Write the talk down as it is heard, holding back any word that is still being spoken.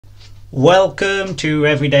Welcome to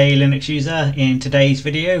Everyday Linux User. In today's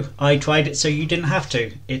video, I tried it so you didn't have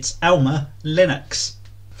to. It's ALMA Linux.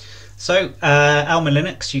 So ALMA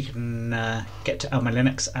Linux, you can get to ALMA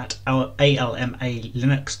Linux at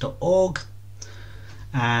almalinux.org,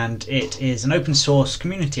 and it is an open source,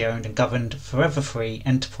 community owned and governed, forever free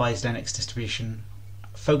enterprise Linux distribution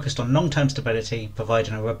focused on long-term stability,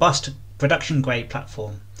 providing a robust production grade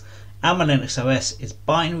platform. ALMA Linux OS is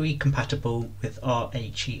binary compatible with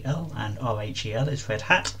RHEL, and RHEL is Red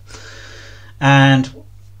Hat. And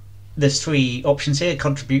there's three options here: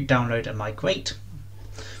 contribute, download and migrate.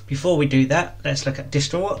 Before we do that, let's look at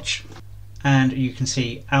DistroWatch. And you can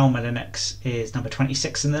see ALMA Linux is number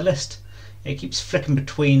 26 in the list. It keeps flicking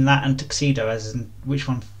between that and Tuxedo as in which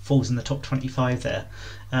one falls in the top 25 there.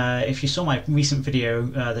 If you saw my recent video,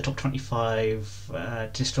 the top 25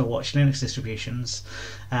 DistroWatch Linux distributions,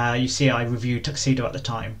 you see I reviewed Tuxedo at the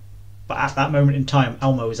time. But at that moment in time,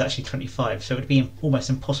 ALMA was actually 25, so it would be almost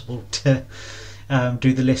impossible to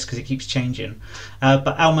do the list because it keeps changing.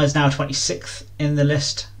 But ALMA is now 26th in the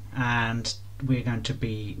list, and we're going to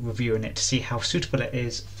be reviewing it to see how suitable it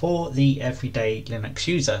is for the everyday Linux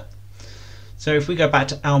user. So if we go back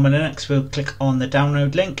to ALMA Linux, we'll click on the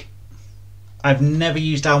download link. I've never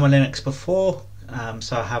used ALMA Linux before,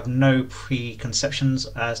 so I have no preconceptions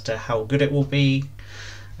as to how good it will be.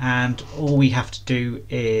 And all we have to do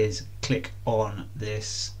is click on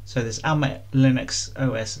this. So there's ALMA Linux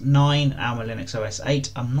OS 9, ALMA Linux OS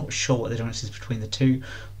 8. I'm not sure what the difference is between the two,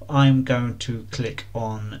 but I'm going to click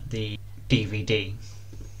on the DVD.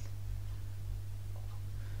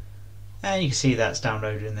 And you can see that's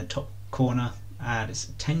downloaded in the top corner, and it's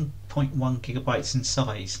 10.1 gigabytes in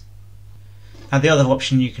size. Now the other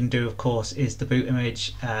option you can do, of course, is the boot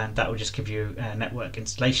image, and that will just give you a network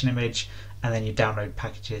installation image, and then you download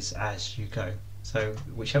packages as you go. So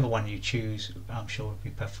whichever one you choose, I'm sure will be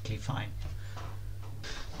perfectly fine.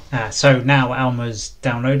 So now ALMA's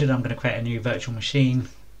downloaded, I'm going to create a new virtual machine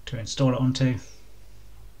to install it onto.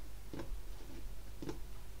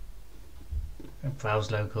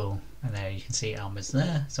 Browse local, and there you can see ALMA's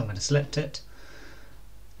there, so I'm going to select it,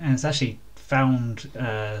 and it's actually found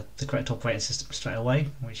the correct operating system straight away,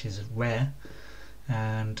 which is rare,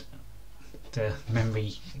 and the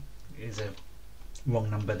memory is a wrong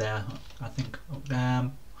number there. I think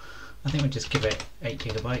we'll just give it 8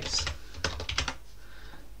 gigabytes,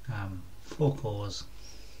 4 cores,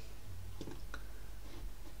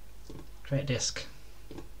 create disk.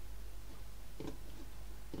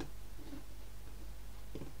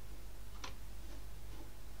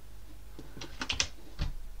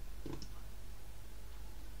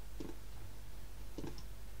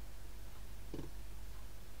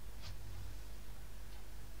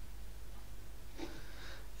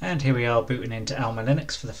 And here we are booting into ALMA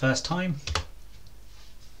Linux for the first time.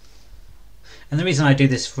 And the reason I do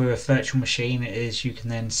this for a virtual machine is you can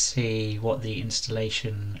then see what the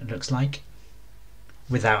installation looks like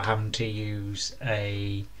without having to use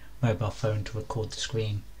a mobile phone to record the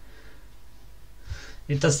screen.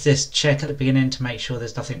 It does this check at the beginning to make sure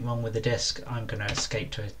there's nothing wrong with the disk. I'm going to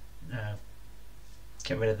escape to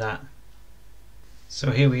get rid of that.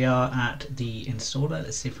 So here we are at the installer.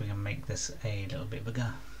 Let's see if we can make this a little bit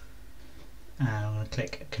bigger. And I'm going to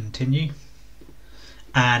click continue,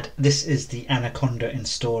 and this is the Anaconda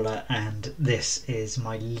installer, and this is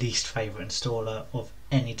my least favourite installer of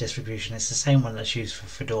any distribution. It's the same one that's used for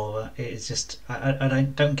Fedora. It is just I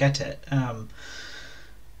don't get it.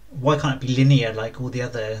 Why can't it be linear like all the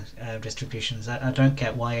other distributions? I don't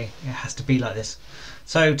get why it has to be like this.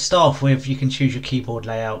 So to start off with, you can choose your keyboard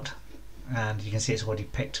layout, and you can see it's already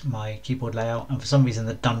picked my keyboard layout, and for some reason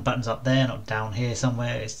the done button's up there, not down here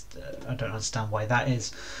somewhere. I don't understand why that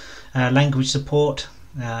is. Language support,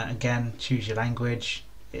 again, choose your language.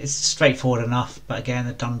 It's straightforward enough, but again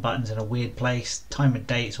the done button's in a weird place. Time and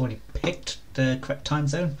date, it's already picked the correct time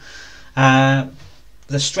zone. The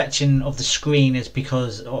stretching of the screen is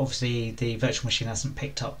because obviously the virtual machine hasn't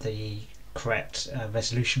picked up the correct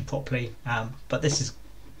resolution properly, but this is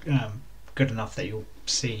good enough that you'll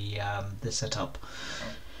see the setup.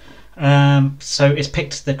 So it's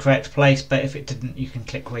picked the correct place, but if it didn't, you can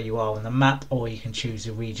click where you are on the map, or you can choose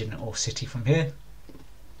a region or city from here.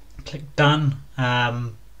 Click done.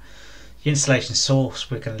 The installation source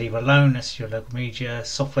we're going to leave alone, that's your local media.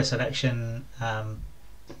 Software selection,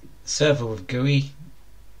 server with GUI.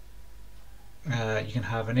 You can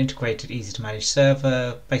have an integrated, easy to manage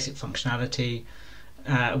server, basic functionality,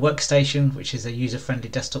 workstation, which is a user-friendly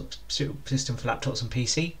desktop system for laptops and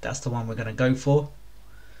PC. That's the one we're going to go for.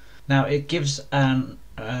 Now it gives a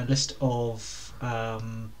list of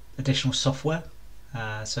additional software,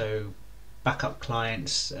 so backup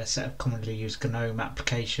clients, a set of commonly used GNOME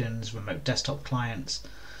applications, remote desktop clients,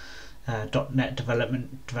 .NET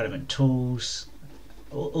development tools.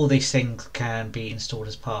 All these things can be installed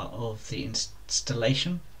as part of the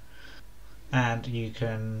installation, and you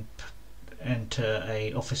can enter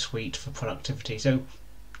a Office suite for productivity. So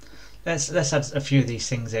let's add a few of these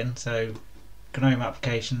things in. So GNOME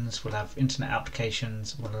applications, we'll have internet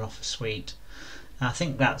applications, we'll have Office suite. And I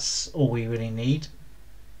think that's all we really need.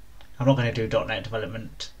 I'm not going to do .NET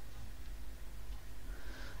development,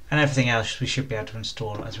 and everything else we should be able to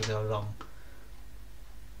install as we go along.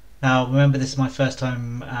 Now remember, this is my first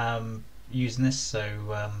time using this,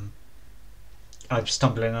 so I'm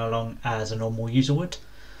stumbling along as a normal user would.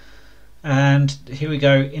 And here we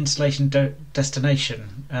go, installation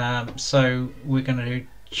destination. So we're going to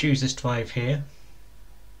choose this drive here,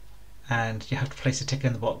 and you have to place a tick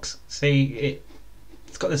in the box. See,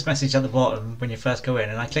 it's got this message at the bottom when you first go in,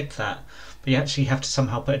 and I clicked that, but you actually have to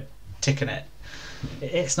somehow put a tick in it.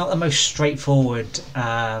 It's not the most straightforward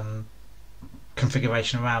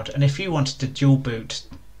configuration around, and if you wanted to dual boot,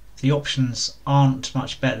 the options aren't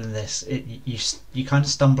much better than this. You kind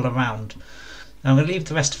of stumble around. Now I'm going to leave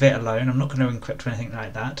the rest of it alone. I'm not going to encrypt or anything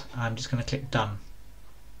like that. I'm just going to click done.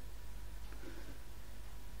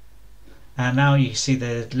 And now you see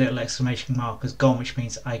the little exclamation mark has gone, which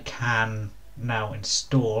means I can now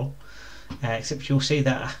install, except you'll see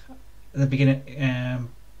that the beginning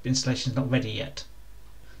installation is not ready yet.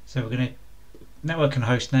 So we're going to network and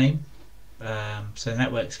host name. So the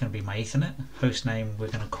network is going to be my Ethernet. Host name, we're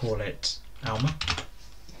going to call it ALMA.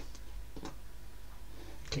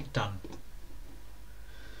 Click done.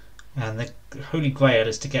 And the holy grail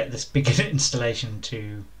is to get this beginner installation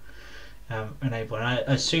to enable. And I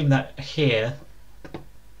assume that here,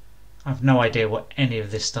 I have no idea what any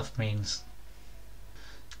of this stuff means.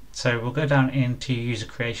 So we'll go down into user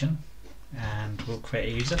creation, and we'll create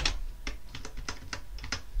a user.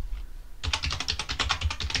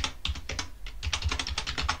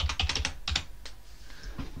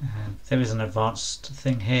 And there is an advanced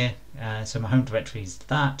thing here. So my home directory is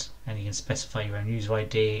that, and you can specify your own user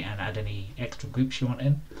ID and add any extra groups you want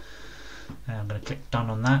in. And I'm going to click done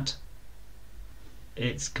on that.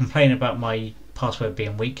 It's complaining about my password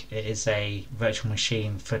being weak. It is a virtual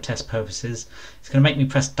machine for test purposes. It's going to make me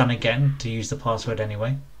press done again to use the password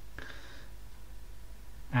anyway.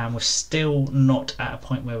 And we're still not at a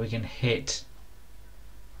point where we can hit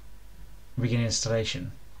begin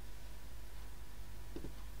installation.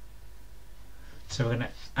 So we're going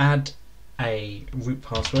to add a root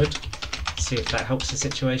password, see if that helps the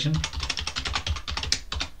situation.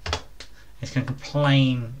 It's going to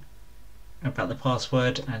complain about the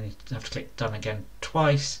password, and you have to click done again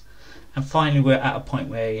twice. And finally we're at a point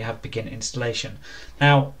where you have begin installation.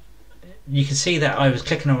 Now you can see that I was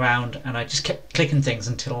clicking around and I just kept clicking things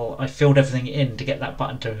until I filled everything in to get that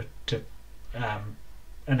button to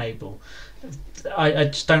enable. I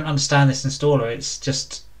just don't understand this installer. It's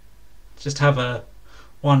just have a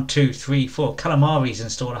 1, 2, 3, 4. Calamari's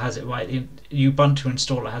installer has it right. The Ubuntu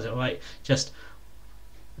installer has it right. Just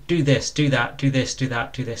do this, do that, do this, do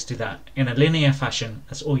that, do this, do that in a linear fashion.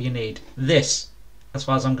 That's all you need. This, as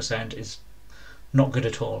far as I'm concerned, is not good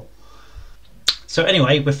at all. So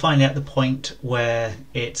anyway, we're finally at the point where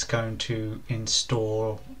it's going to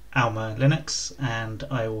install ALMA Linux, and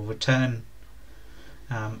I will return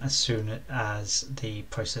as soon as the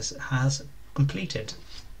process has completed.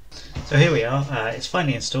 So here we are, it's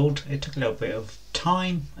finally installed. It took a little bit of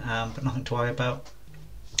time, but nothing to worry about.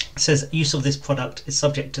 It says use of this product is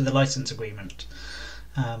subject to the license agreement.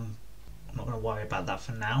 I'm not going to worry about that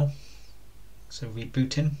for now. So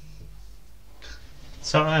rebooting.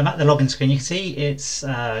 So I'm at the login screen. You can see it's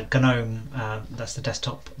GNOME, that's the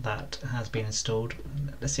desktop that has been installed.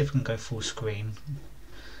 Let's see if we can go full screen.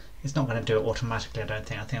 It's not going to do it automatically, I don't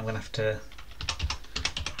think. I think I'm going to have to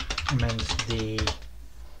amend the...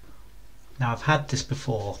 Now I've had this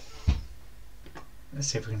before. Let's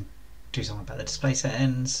see if we can do something about the display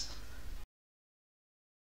settings.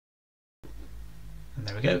 And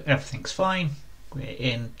there we go, everything's fine. We're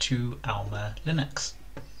into ALMA Linux.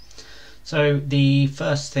 So the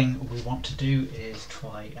first thing we want to do is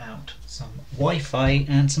try out some Wi-Fi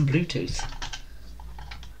and some Bluetooth.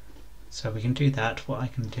 So we can do that. What I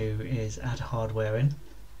can do is add hardware in,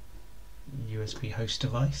 USB host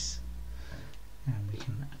device, and we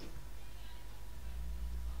can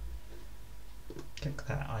click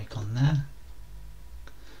that icon there,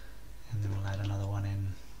 and then we'll add another one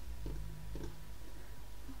in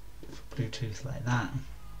for Bluetooth like that,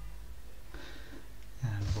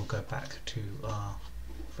 and we'll go back to our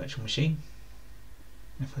virtual machine.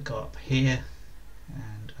 If I go up here,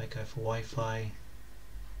 and I go for Wi-Fi.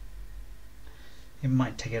 It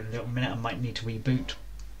might take a little minute, I might need to reboot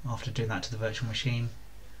after doing that to the virtual machine.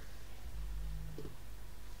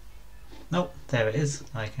 Nope, there it is.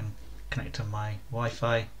 I can connect to my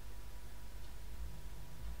Wi-Fi.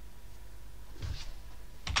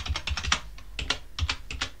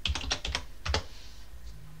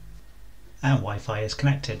 And Wi-Fi is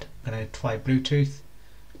connected. I'm going to try Bluetooth.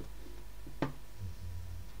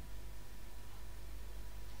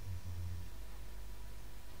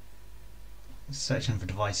 Searching for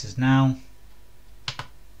devices now.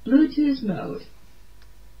 Bluetooth mode.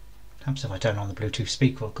 Perhaps if I turn on the Bluetooth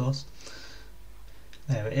speaker, of course.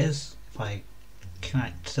 There it is. If I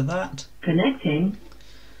connect to that. Connecting.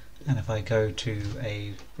 And if I go to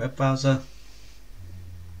a web browser.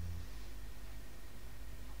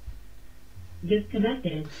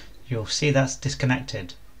 Disconnected. You'll see that's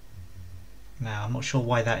disconnected. Now, I'm not sure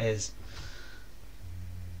why that is.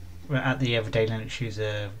 We're at the Everyday Linux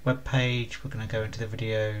User web page. We're going to go into the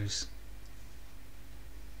videos.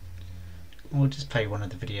 We'll just play one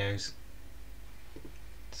of the videos.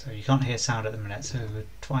 So you can't hear sound at the minute, so we'll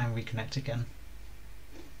try and reconnect again.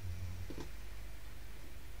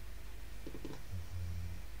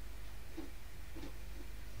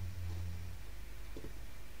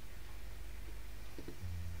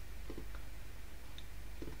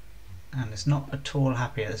 And it's not at all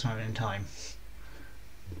happy at this moment in time.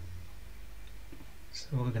 So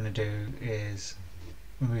what we're going to do is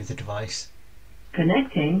remove the device.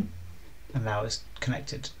 Connecting. And now it's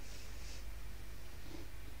connected.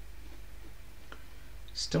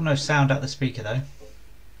 Still no sound out the speaker though.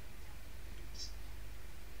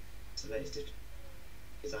 So the latest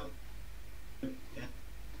is out. Yeah.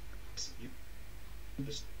 So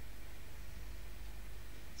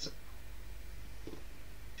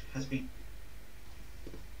has been.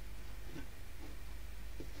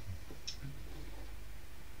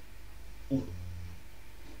 Oh.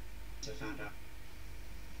 So I found out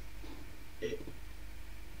it.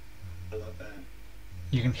 I love that.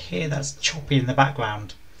 You can hear that's choppy in the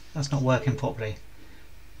background. That's not working properly,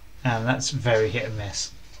 and that's very hit and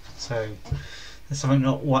miss. So there's something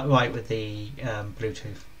not right with the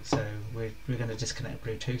Bluetooth. So we're going to disconnect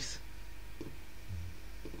Bluetooth.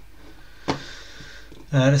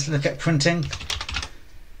 Let's look at printing.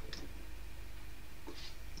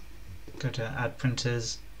 Go to add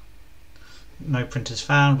printers. No printers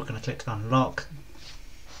found. We're going to click unlock.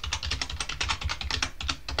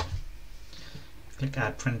 Click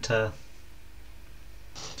add printer.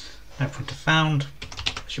 No printer found.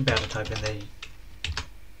 Should be able to type in the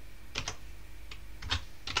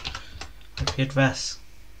IP address.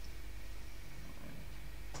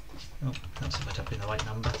 Oh, that's if I type in the right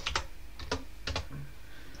number.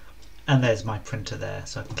 And there's my printer there,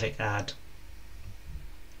 so I can click add.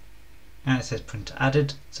 And it says printer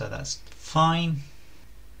added, so that's fine.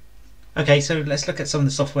 Okay, so let's look at some of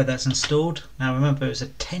the software that's installed. Now remember, it was a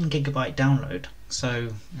 10 GB download. So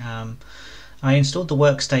I installed the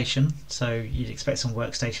workstation, so you'd expect some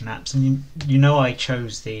workstation apps, and you know I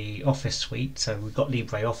chose the Office suite, so we've got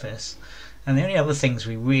LibreOffice, and the only other things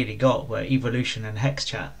we really got were Evolution and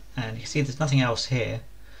HexChat, and you see there's nothing else here.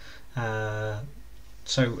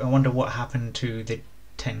 So I wonder what happened to the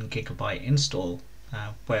 10 GB install.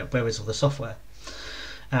 Where is all the software?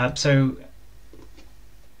 So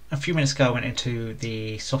a few minutes ago I went into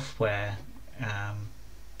the software,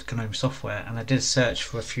 the GNOME software, and I did a search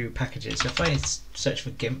for a few packages. So if I search for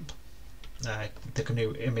GIMP, the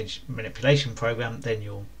GNU image manipulation program, then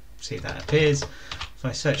you'll see that appears. If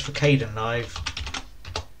I search for Kdenlive,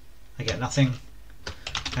 I get nothing.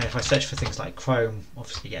 And if I search for things like Chrome,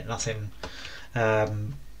 obviously you get nothing.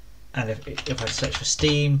 And if I search for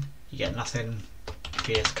Steam, you get nothing.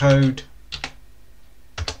 VS Code,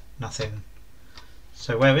 nothing.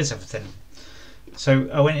 So where is everything? So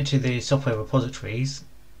I went into the software repositories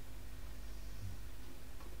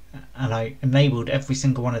and I enabled every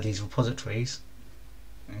single one of these repositories,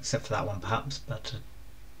 except for that one perhaps, but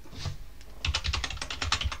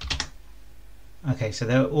okay, so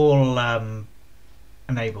they're all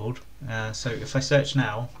enabled. So if I search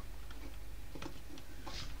now,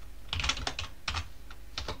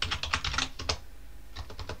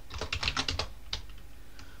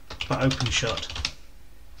 for OpenShot,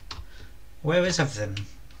 where is everything?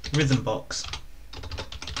 Rhythmbox,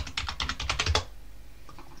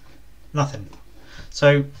 nothing.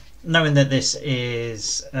 So knowing that this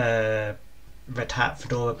is Red Hat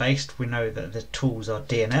Fedora based, we know that the tools are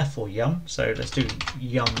DNF or Yum. So let's do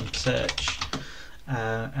Yum search,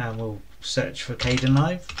 and we'll search for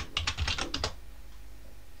Kdenlive.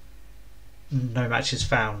 No matches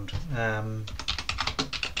found.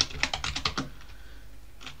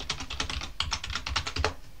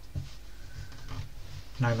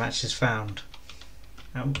 No matches found.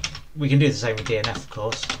 We can do the same with DNF, of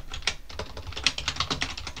course.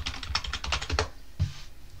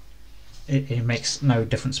 It makes no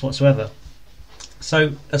difference whatsoever.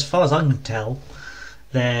 So as far as I can tell,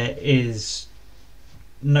 there is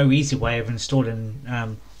no easy way of installing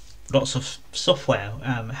lots of software.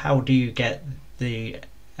 How do you get the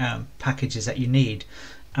packages that you need,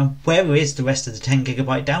 and where is the rest of the 10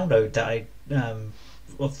 gigabyte download that I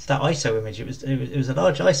of that ISO image? It was a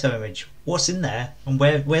large ISO image. What's in there, and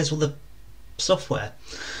where's all the software?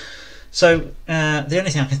 So the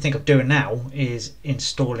only thing I can think of doing now is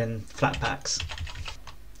installing Flatpaks.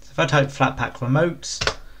 So if I type Flatpak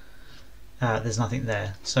remotes, there's nothing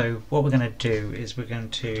there. So what we're going to do is we're going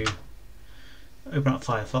to open up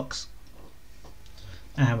Firefox,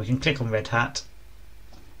 and we can click on Red Hat,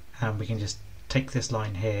 and we can just take this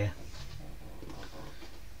line here,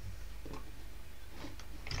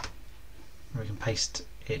 we can paste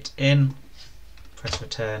it in, press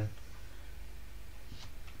return,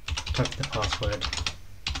 type the password.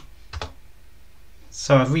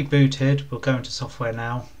 So I've rebooted. We'll go into software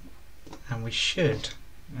now, and we should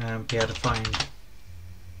be able to find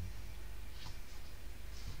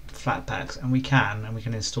Flatpaks, and we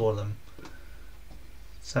can install them.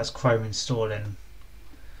 So that's Chrome installing,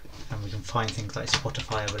 and we can find things like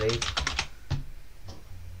Spotify, I believe.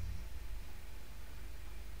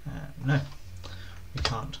 No, we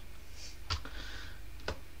can't.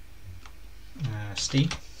 Steam.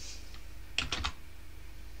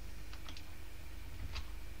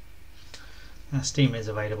 Steam is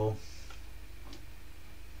available.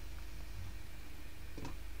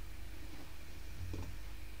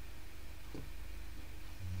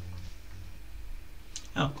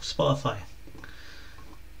 Oh, Spotify.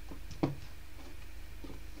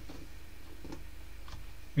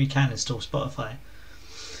 We can install Spotify.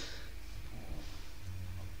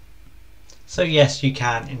 So yes, you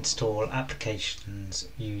can install applications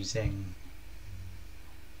using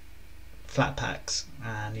Flatpaks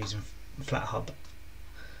and using FlatHub,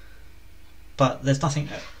 but there's nothing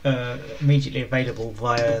immediately available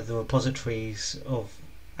via the repositories of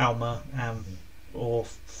ALMA or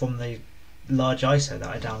from the large ISO that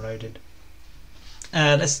I downloaded.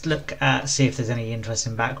 Let's look at see if there's any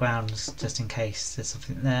interesting backgrounds, just in case there's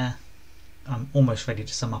something there. I'm almost ready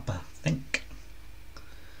to sum up, I think.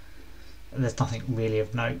 There's nothing really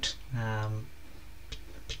of note,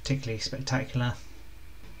 particularly spectacular.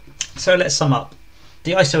 So let's sum up.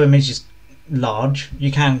 The ISO image is large.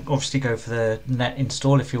 You can obviously go for the net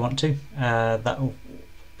install if you want to. That will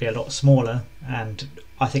be a lot smaller, and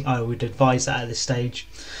I think I would advise that at this stage.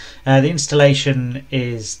 The installation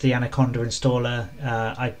is the Anaconda installer.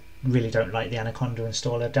 I really don't like the Anaconda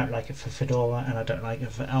installer. I don't like it for Fedora, and I don't like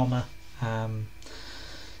it for ALMA.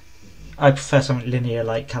 I prefer something linear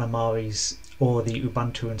like Calamari's or the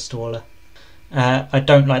Ubuntu installer. I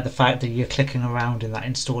don't like the fact that you're clicking around in that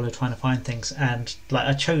installer trying to find things, and like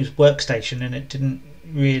I chose Workstation and it didn't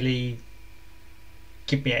really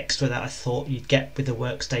give me extra that I thought you'd get with the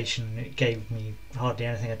Workstation. It gave me hardly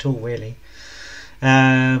anything at all, really.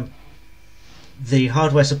 The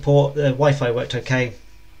hardware support, the Wi-Fi worked okay.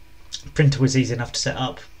 Printer was easy enough to set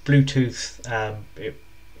up. Bluetooth, it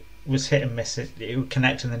was hit and miss. It would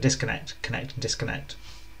connect and then disconnect, connect and disconnect.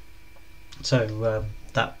 So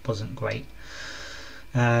that wasn't great.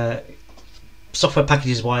 Software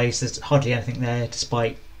packages wise, there's hardly anything there,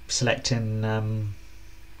 despite selecting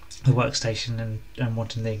the Workstation and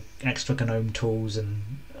wanting the extra GNOME tools,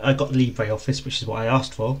 and I got LibreOffice, which is what I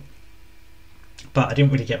asked for, but I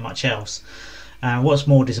didn't really get much else. What's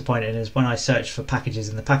more disappointing is when I searched for packages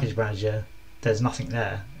in the package manager, there's nothing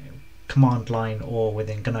there, command line or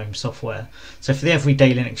within GNOME software. So for the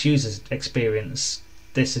everyday Linux user's experience,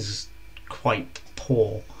 this is quite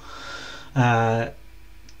poor. I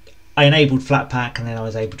enabled Flatpak and then I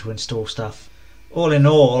was able to install stuff. All in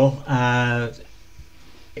all,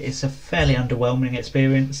 it's a fairly underwhelming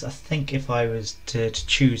experience. I think if I was to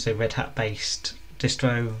choose a Red Hat based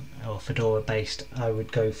distro or Fedora based, I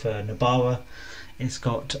would go for Nubara. It's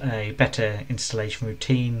got a better installation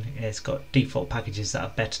routine, it's got default packages that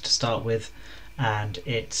are better to start with, and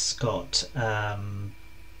it's got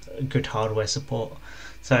good hardware support.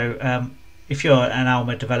 So if you're an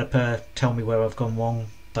ALMA developer, tell me where I've gone wrong,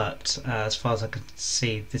 but as far as I can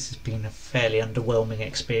see, this has been a fairly underwhelming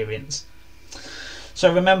experience.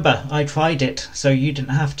 So remember, I tried it, so you didn't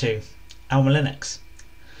have to. ALMA Linux.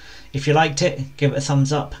 If you liked it, give it a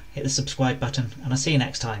thumbs up, hit the subscribe button, and I'll see you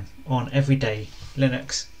next time on Everyday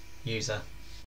Linux User.